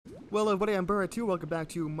Well, everybody, I'm Burra2. Welcome back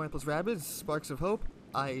to Mindless Rabbids, Sparks of Hope.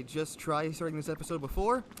 I just tried starting this episode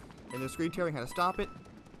before, and the screen tearing had to stop it.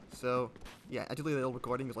 So, yeah, I deleted the old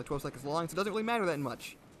recording. It was like 12 seconds long, so it doesn't really matter that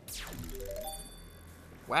much.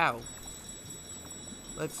 Wow.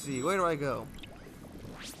 Let's see, where do I go?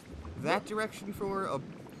 That direction for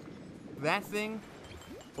that thing?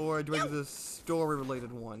 Or do I do the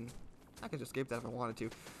story-related one? I could just escape that if I wanted to.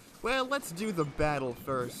 Well, let's do the battle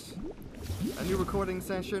first. A new recording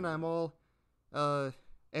session, I'm all,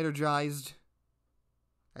 energized,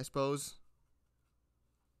 I suppose.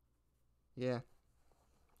 Yeah.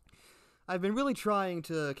 I've been really trying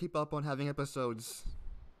to keep up on having episodes,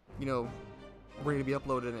 you know, ready to be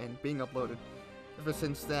uploaded and being uploaded ever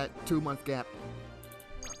since that 2-month gap.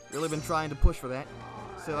 Really been trying to push for that.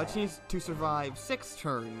 So I just need to survive 6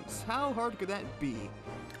 turns. How hard could that be?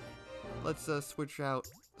 Let's switch out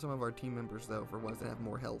some of our team members, though, for ones that have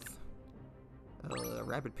more health.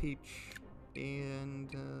 Rabbid Peach, and,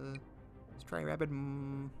 let's try Rabbid,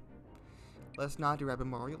 let's not do Rabbid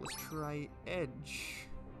Mario, let's try Edge.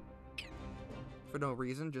 For no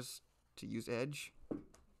reason, just to use Edge.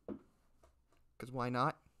 Because why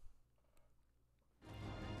not?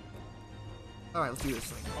 Alright, let's do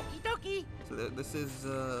this. Okie dokie. So this is,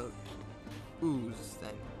 Ooze,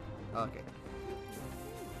 then. Okay.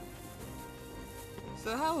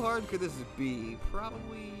 So how hard could this be?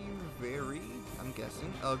 Probably very, I'm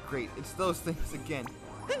guessing. Oh great, it's those things again.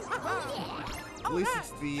 At least it's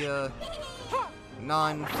the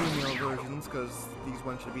non-female versions, because these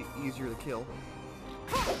ones should be easier to kill.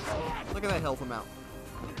 Look at that health amount.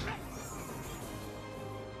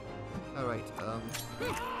 Alright,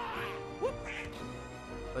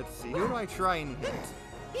 let's see, who do I try and hit?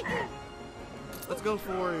 Let's go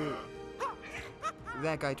for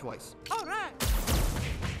that guy twice. Alright.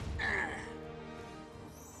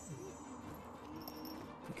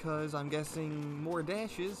 Because I'm guessing more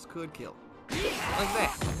dashes could kill. Like that.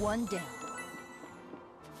 One down.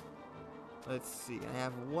 Let's see, I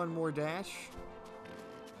have one more dash.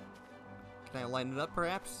 Can I line it up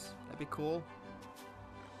perhaps? That'd be cool.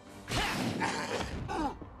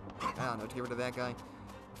 I don't know, to get rid of that guy.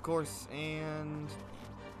 Of course, and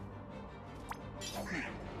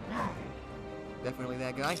definitely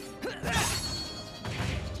that guy.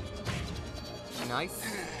 Nice.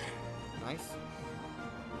 Nice.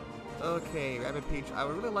 Okay, Rabbid Peach, I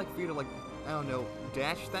would really like for you to, like, I don't know,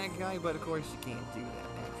 dash that guy, but of course you can't do that,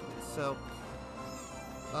 actually. So,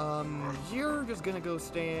 you're just gonna go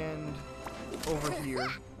stand over here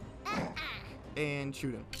and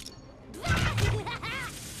shoot him.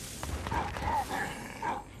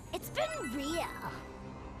 It's been real.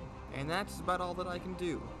 And that's about all that I can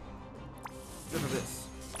do. Except for this.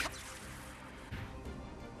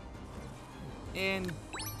 And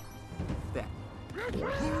that.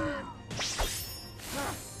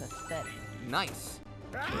 Pathetic. Nice.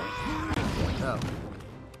 Oh.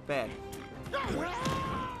 Bad.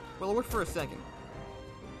 Well, it worked for a second.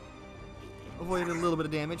 Avoided a little bit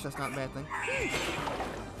of damage, that's not a bad thing.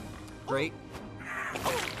 Great.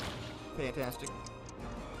 Fantastic.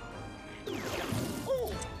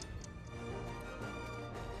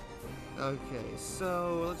 Okay,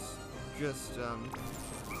 so let's just,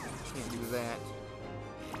 can't do that.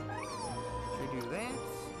 Should I do that?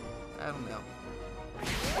 I don't know.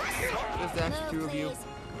 Just dash the two of you.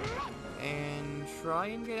 And try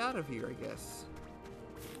and get out of here, I guess.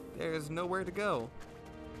 There's nowhere to go.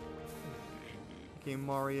 Okay,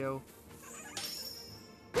 Mario.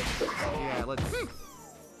 Yeah, let's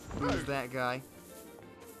lose that guy.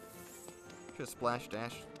 Just splash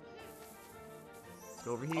dash. Let's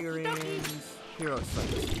go over here and hero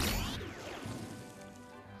sight.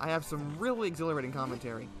 I have some really exhilarating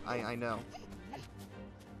commentary. I know.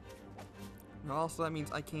 And also, that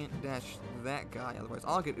means I can't dash that guy, otherwise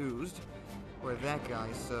I'll get oozed. Or that guy,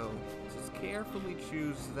 so just carefully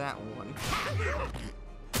choose that one.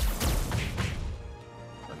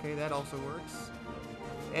 Okay, that also works.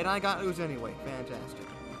 And I got ooze anyway. Fantastic.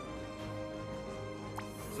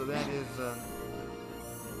 So that is,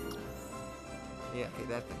 yeah, okay,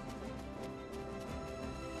 that thing.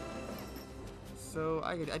 So,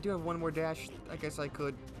 I do have one more dash. I guess I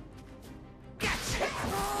could.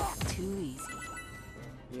 Too easy.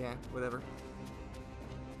 Yeah, whatever.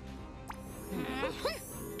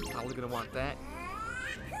 Probably gonna want that.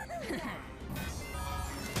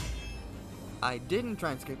 I didn't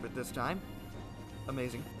try and skip it this time.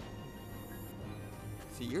 Amazing.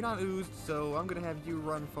 See, you're not oozed, so I'm gonna have you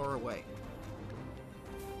run far away.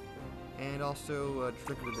 And also,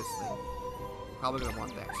 trigger this thing. Probably gonna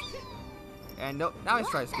want that. And nope, now I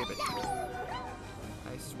try to skip it.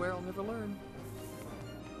 I swear I'll never learn.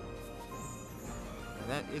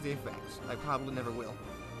 that is a fact. I probably never will.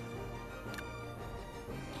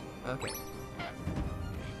 Okay.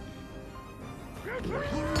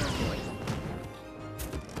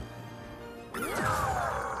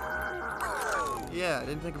 Yeah, I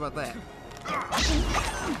didn't think about that.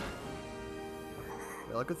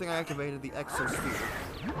 Well, good thing I activated the exosphere.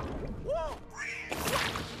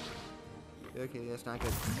 Okay, that's not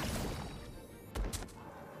good.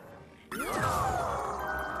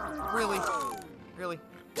 Really? Really?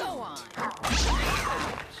 Go on.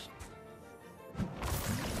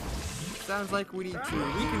 Sounds like we need to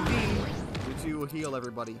reconvene to heal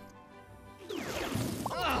everybody.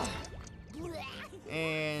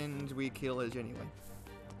 And we kill Edge anyway.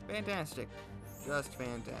 Fantastic. Just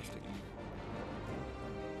fantastic.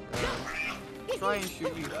 Try and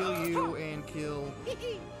shoot you, kill you, and kill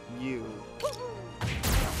you.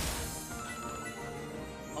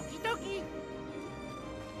 Okie dokie.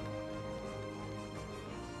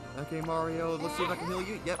 Okay, Mario, let's see if I can heal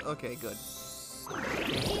you. Yep, okay, good.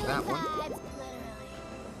 That one.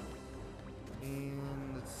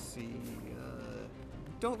 And let's see.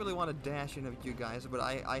 Don't really want to dash into you guys, but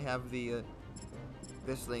I have the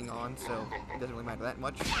this thing on, so it doesn't really matter that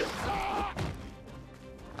much.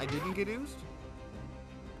 I didn't get oozed?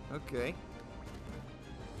 Okay.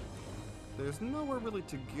 There's nowhere really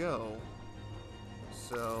to go.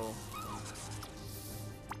 So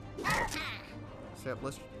except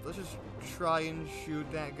let's just try and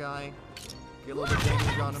shoot that guy. Get a little bit of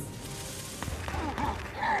damage on him.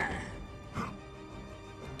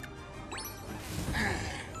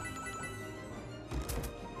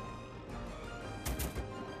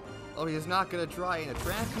 Oh, he's not gonna try and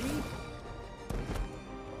attract me?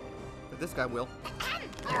 But this guy will.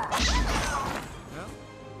 No?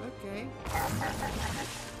 Okay.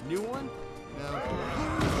 New one? No.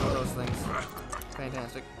 One of those things.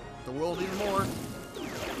 Fantastic. The world even more.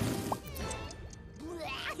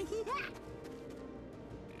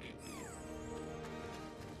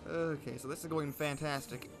 Okay, so this is going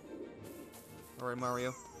fantastic. Alright,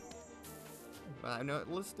 Mario. No,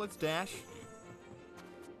 let's dash.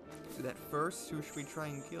 Do that first. Who should we try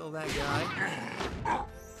and kill? That guy.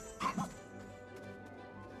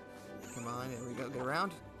 Come on, there we go. Get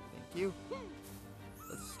around. Thank you.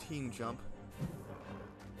 Let's team jump.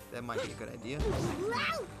 That might be a good idea.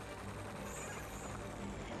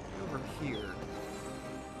 Over here.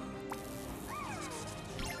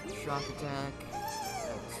 Shock attack.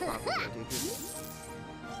 That's probably a good idea.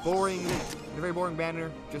 Boring. A very boring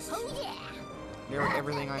banner. Just narrate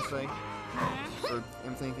everything I say. Or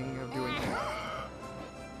am thinking of doing.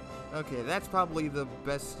 Okay, that's probably the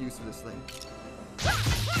best use of this thing.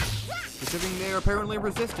 Considering they're apparently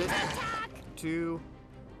resistant to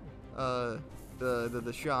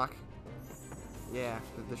the shock. Yeah,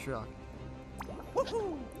 the shock.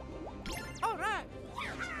 Woohoo! All right,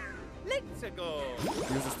 let's go.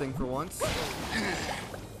 Use this thing for once.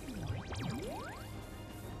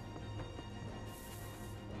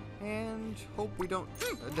 And hope we don't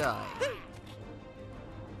die.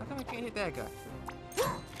 How come I can't hit that guy?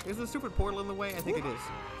 Is the stupid portal in the way? I think it is.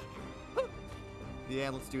 Yeah,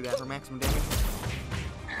 let's do that for maximum damage.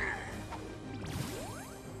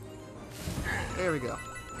 There we go.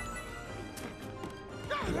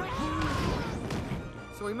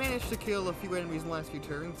 So we managed to kill a few enemies in the last few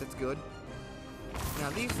turns. That's good. Now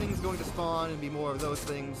these things are going to spawn and be more of those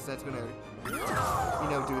things that's gonna, you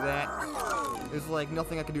know, do that. There's like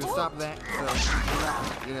nothing I can do to stop that,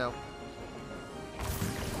 so, you know.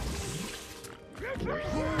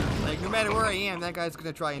 Like, no matter where I am, that guy's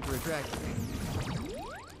gonna try and attract me.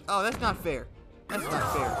 Oh, that's not fair. That's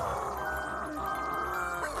not fair.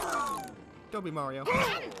 Don't be Mario.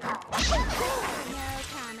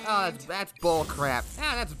 Oh, that's bull crap.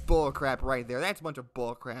 Ah, that's bull crap right there. That's a bunch of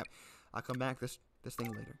bull crap. I'll come back this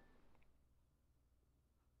thing later.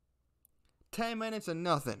 10 minutes and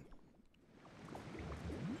nothing.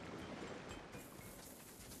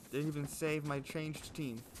 Didn't even save my changed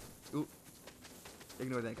team. Ooh.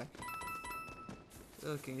 Ignore that guy.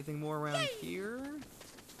 Okay, anything more around here?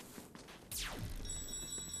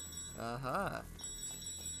 Aha.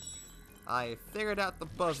 I figured out the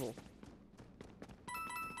puzzle.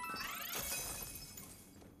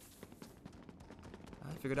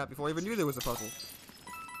 I figured out before I even knew there was a puzzle.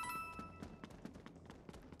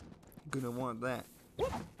 Gonna want that.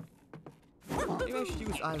 Maybe I should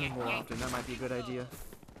use Island more often. That might be a good idea.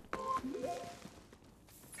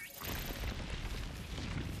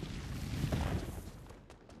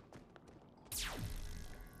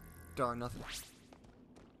 Darn, nothing.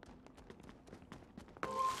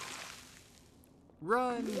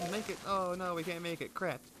 Run! Make it! Oh no, we can't make it.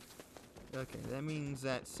 Crap. Okay, that means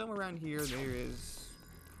that somewhere around here there is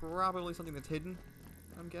probably something that's hidden,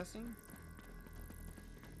 I'm guessing.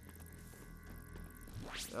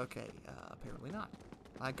 Okay, apparently not.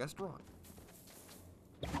 I guessed wrong.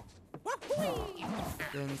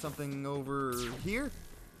 Then something over here?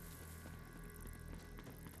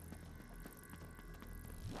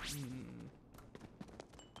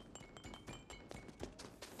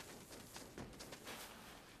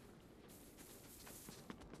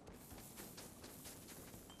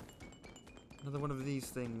 Another one of these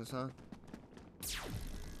things, huh?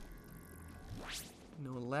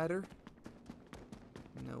 No ladder?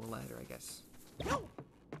 No ladder, I guess.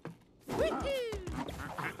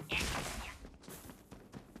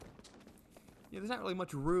 Yeah, there's not really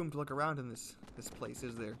much room to look around in this place,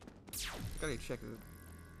 is there? Gotta check it.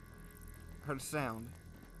 Heard a sound.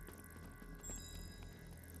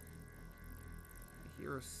 I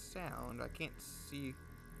hear a sound. I can't see.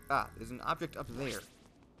 Ah, there's an object up there.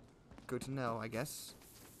 Good to know, I guess.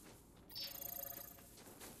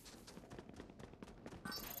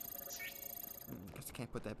 Guess I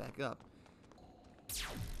can't put that back up.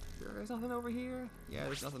 There's nothing over here? Yeah,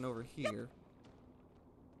 there's nothing over here.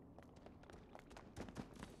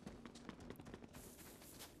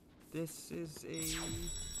 This is a...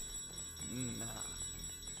 Nah.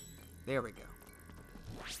 There we go.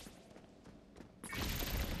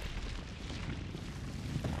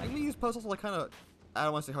 I mean, these puzzles are like kind of... I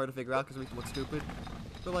don't want to say hard to figure out because we look stupid.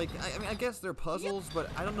 But like, I mean, I guess they're puzzles, but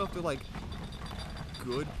I don't know if they're like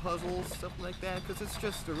good puzzles, something like that, because it's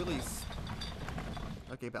just a really...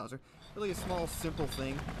 Okay, Bowser. Really a small, simple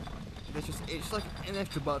thing. It's just like an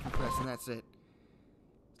extra button press and that's it.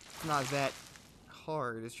 It's not that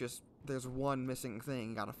hard, it's just there's one missing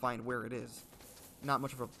thing, you gotta find where it is. Not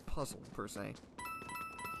much of a puzzle, per se.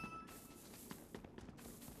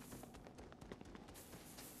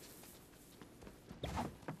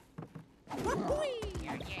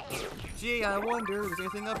 Gee, I wonder if there's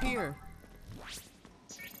anything up here.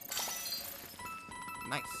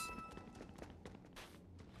 Nice.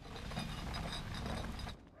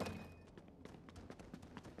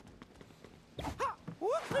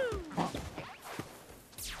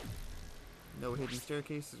 No hidden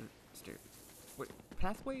staircases or wait,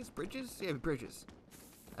 pathways? Bridges? Yeah, bridges.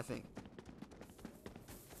 I think.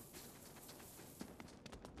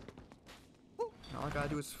 All I gotta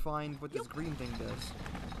do is find what this green thing does.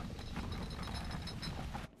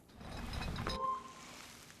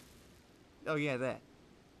 Oh yeah, that.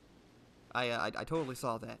 I totally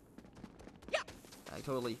saw that. I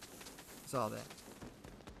totally saw that.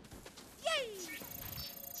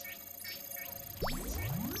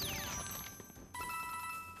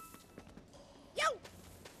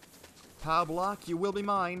 Power block, you will be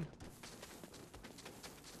mine.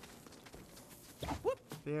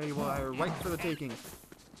 There you are, right for the taking.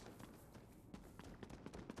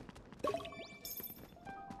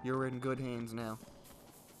 You're in good hands now.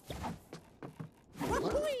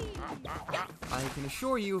 I can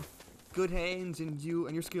assure you, good hands and you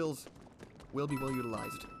and your skills will be well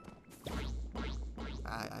utilized.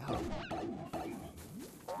 I hope.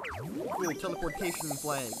 Cool teleportation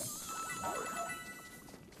flag.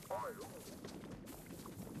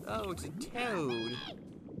 Oh, it's a toad.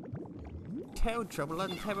 Toad trouble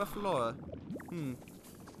on Terra Flora.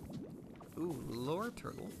 Ooh, lore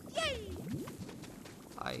turtle. Yay!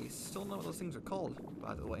 I still know what those things are called,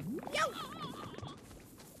 by the way.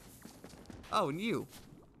 Oh, and you.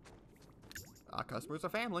 Our customers are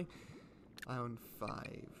family. I own 5.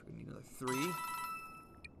 We need another 3.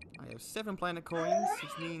 I have 7 planet coins,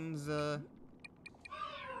 which means,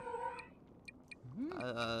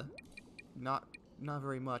 not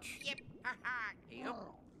very much. Yep. Haha. Yep.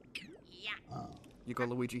 Yeah. You go,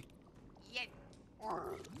 Luigi. Yep.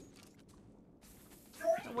 What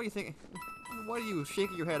do you think? What are you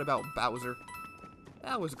shaking your head about, Bowser?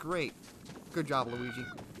 That was great. Good job, Luigi.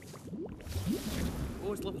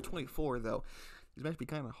 Oh, it's level 24, though. These might be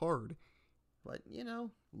kind of hard. But, you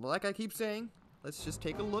know, like I keep saying, let's just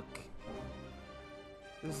take a look.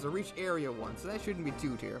 This is a reach area 1, so that shouldn't be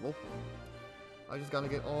too terrible. I just gotta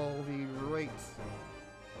get all the right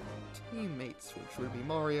teammates, which would be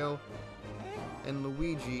Mario and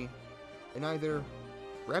Luigi, and either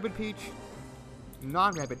Rabbid Peach,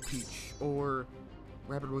 non-Rabbid Peach, or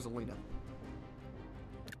Rabbid Rosalina.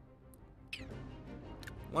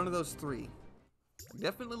 One of those 3.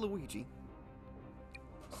 Definitely Luigi.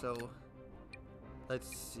 So, let's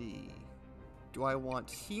see. Do I want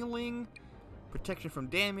healing, protection from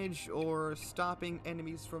damage, or stopping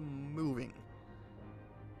enemies from moving?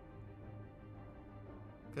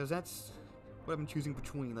 Because that's what I'm choosing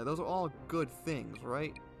between. Like, those are all good things,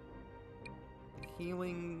 right?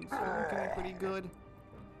 healing can be pretty good.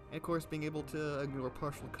 And of course, being able to ignore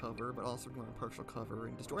partial cover, but also ignoring partial cover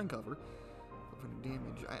and destroying cover for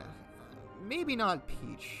damage. Maybe not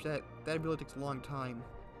Peach. That ability takes a long time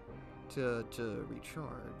to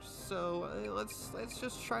recharge. So let's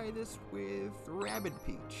just try this with Rabbid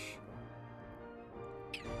Peach.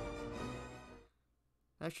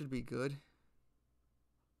 That should be good.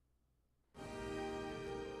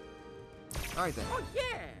 Alright then. Oh,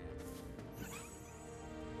 yeah!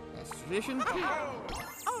 That's tradition.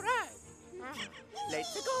 All right!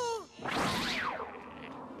 Let's go!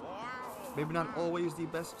 Maybe not always the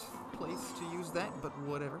best place to use that, but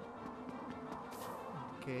whatever.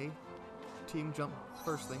 Okay. Team jump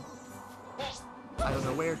first thing. I don't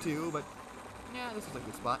know where to, but yeah, this is a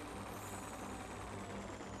good spot.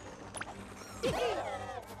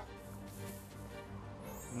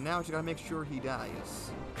 Now you gotta make sure he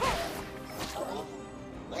dies.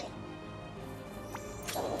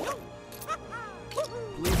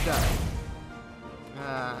 Please die.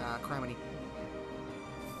 Ah, criminy.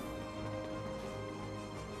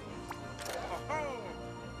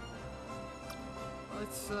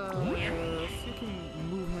 Let's see if we can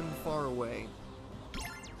move him far away.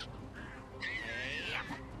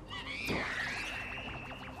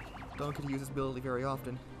 Don't get to use this ability very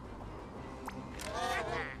often.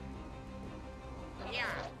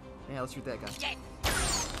 Yeah, let's shoot that guy.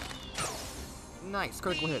 Nice,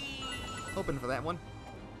 critical hit. Hoping for that one.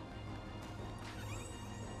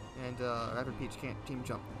 And Rapid Peach can't team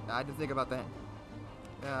jump. I didn't think about that.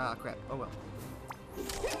 Ah, crap. Oh well.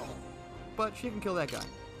 But she can kill that guy.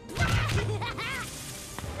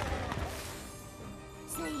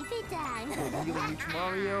 Sleepy time. Cool, healing reach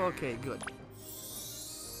Mario. Okay, good.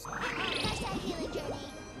 Hashtag healing journey.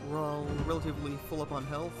 We're all relatively full up on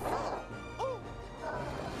health.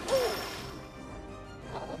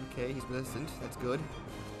 Okay, he's resistant. That's good.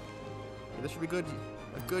 Yeah, this should be good.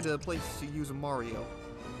 A good place to use a Mario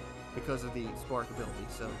because of the spark ability.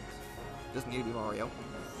 So it doesn't need to be Mario.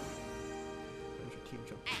 There's your team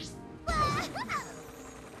jump. I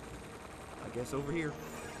guess over here.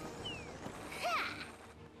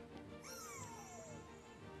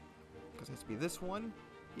 Because it has to be this one.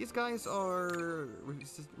 These guys are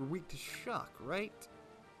weak to shock, right?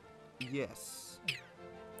 Yes.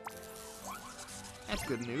 That's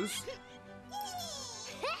good news.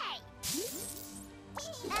 Hey!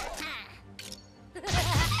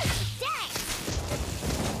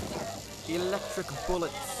 Electric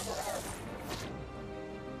bullets.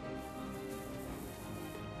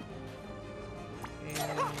 And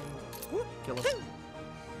kill him.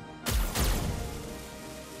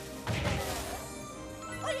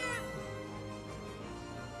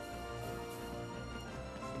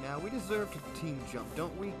 Now we deserve to team jump,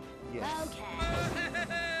 don't we? Yes. Okay.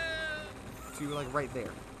 To like right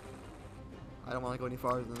there. I don't want to go any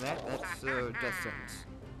farther than that. That's death sentence.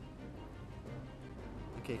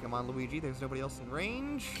 Okay, come on, Luigi. There's nobody else in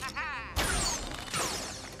range.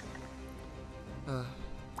 Let's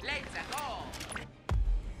go!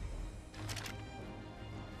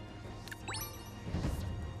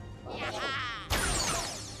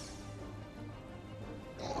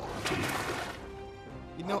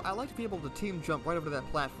 You know, I like to be able to team jump right over to that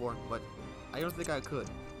platform, but I don't think I could.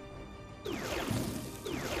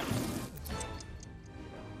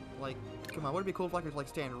 Like, come on, would it be cool if I could like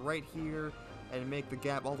stand right here and make the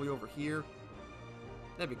gap all the way over here?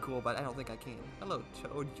 That'd be cool, but I don't think I can. Hello,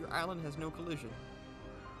 Toad. Your island has no collision.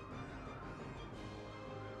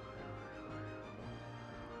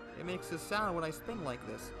 It makes a sound when I spin like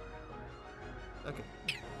this. Okay.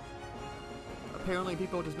 Apparently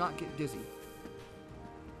people does not get dizzy.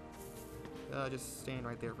 Just stand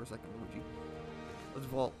right there for a second, Luigi. Let's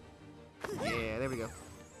vault. Yeah, there we go.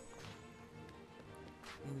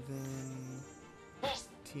 And then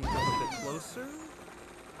team up a bit closer.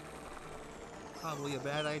 Probably a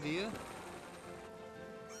bad idea.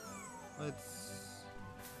 Let's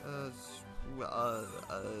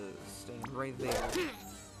stand right there.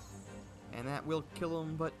 And that will kill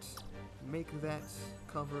him, but make that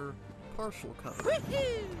cover partial cover. I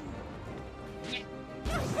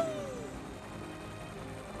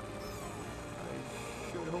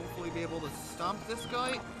should hopefully be able to stomp this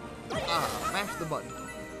guy. Ah, mash the button.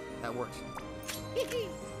 That works.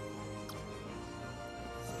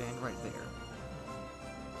 Stand right there.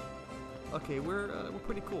 Okay, we're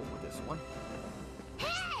pretty cool with this one.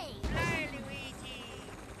 Hey! Fly, Luigi!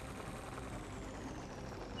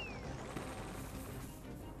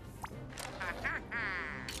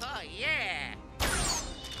 Oh, yeah!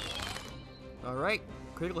 All right,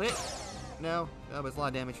 critical hit. No, that was a lot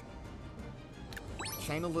of damage.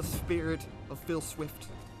 Channel the spirit of Phil Swift.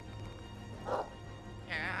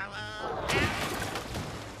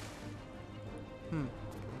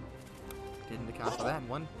 Didn't account for that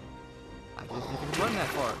one. I didn't think it could run that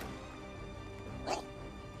far.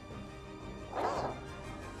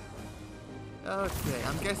 Okay,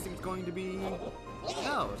 I'm guessing it's going to be...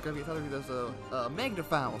 No, it's going to be those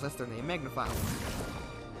Magnafowls. That's their name, Magnafowls.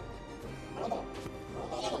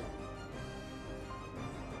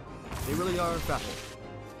 They really are foul.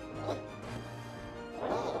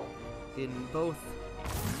 In both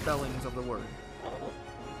spellings of the word.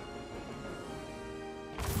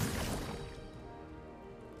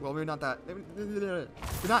 Well, maybe not that. They're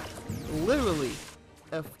not literally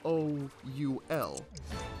F-O-U-L.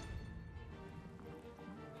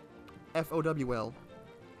 F-O-W-L.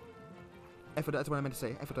 That's what I meant to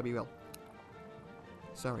say. F-O-W-L.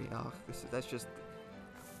 Sorry. Oh, that's just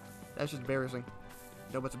embarrassing.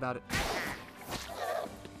 Know what's about it.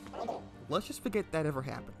 Let's just forget that ever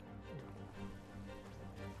happened.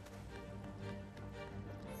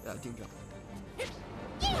 Team jump.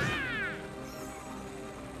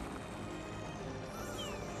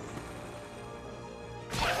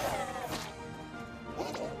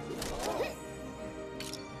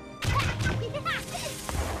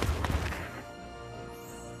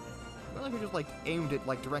 Well, if you just like aimed it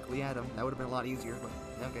like directly at him, that would have been a lot easier. But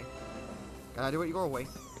okay, gotta do it your way.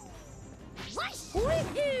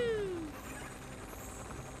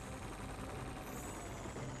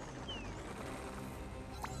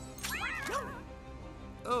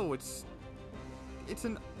 Oh, it's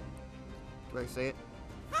an. Do I say it?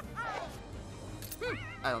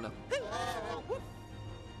 I don't know.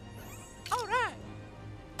 All right.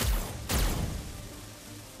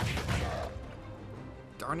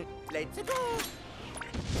 Darn it. Let's go.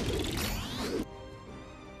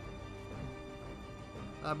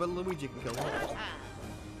 But Luigi can kill him.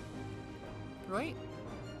 Right?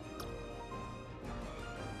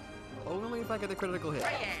 Only if I get the critical hit.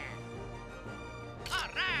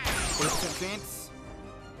 40% chance?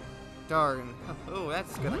 Darn. Oh,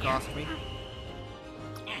 that's gonna cost me.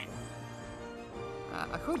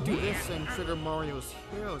 I could do this and trigger Mario's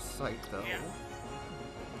hero sight, though. I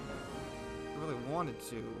really wanted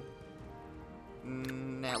to.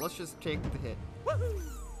 Nah, let's just take the hit.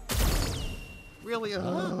 Really?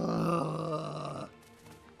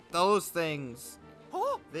 Those things.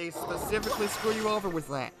 They specifically screw you over with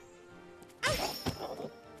that.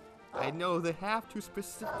 I know they have to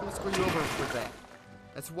specifically screw you over with that.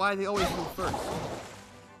 That's why they always move first.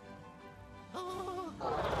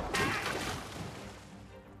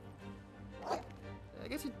 I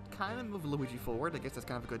guess you kind of move Luigi forward. I guess that's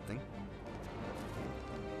kind of a good thing.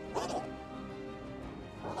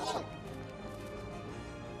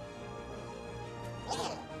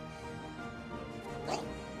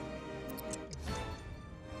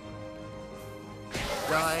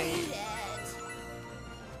 Die.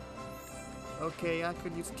 Okay, I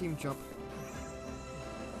could use a team jump.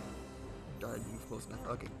 Darn, you move close enough.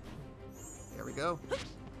 Okay. There we go.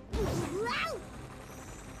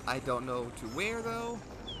 I don't know to where, though.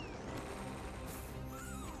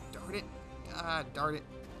 Darn it. Ah, darn it.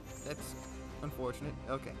 That's unfortunate.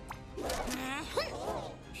 Okay.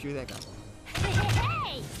 Shoot that guy.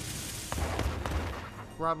 Hey!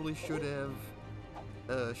 Probably should have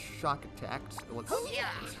shock attacked. Let's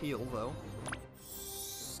heal, though.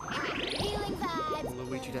 Healing vibes.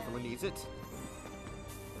 Luigi definitely needs it.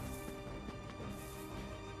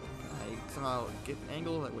 Can I somehow get an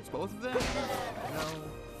angle that works both of them? No.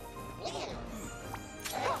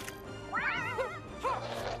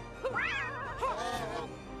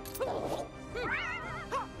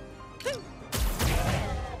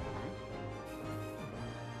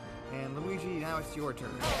 And Luigi, now it's your turn.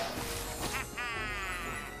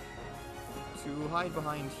 To hide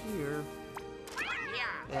behind here,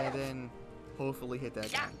 and then hopefully hit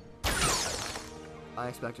that guy. I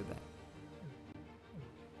expected that.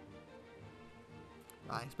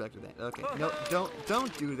 I expected that. Okay, no,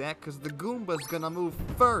 don't do that, because the Goomba's gonna move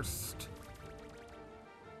first.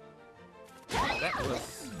 That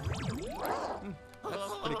was...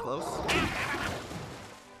 that's pretty close.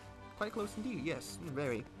 Quite close indeed, yes.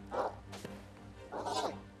 Very.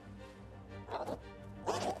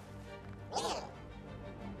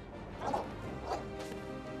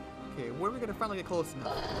 Okay, where are we gonna finally get close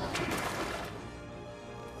enough?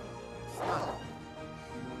 It's not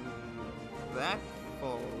that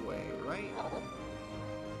far away, right?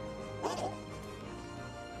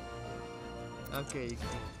 Okay,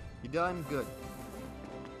 you done? Good.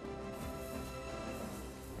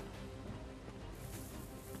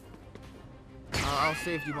 I'll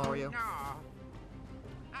save you, Mario.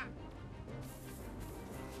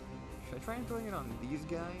 Should I try and throwing it on these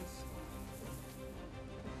guys?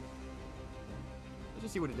 Let's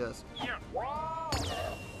just see what it does.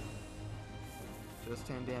 Just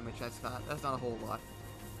 10 damage. That's not a whole lot.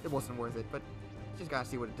 It wasn't worth it, but just gotta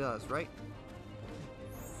see what it does, right?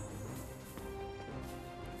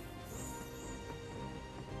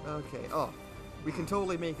 Okay. Oh, we can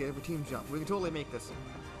totally make it if we team jump. We can totally make this.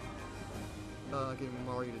 Getting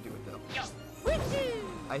Mario to do it though.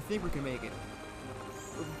 I think we can make it.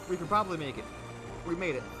 We can probably make it. We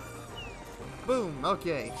made it. Boom.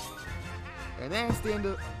 Okay. And that's the end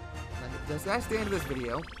of. That's the end of this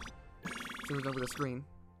video. Zooms over the screen.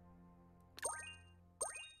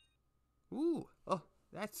 Ooh. Oh,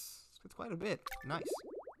 that's quite a bit. Nice.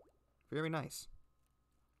 Very nice.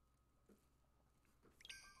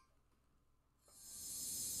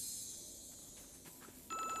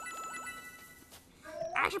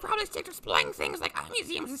 I should probably stick to exploring things like art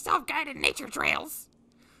museums and self-guided nature trails.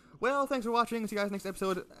 Well, thanks for watching. See you guys next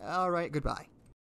episode. Alright, goodbye.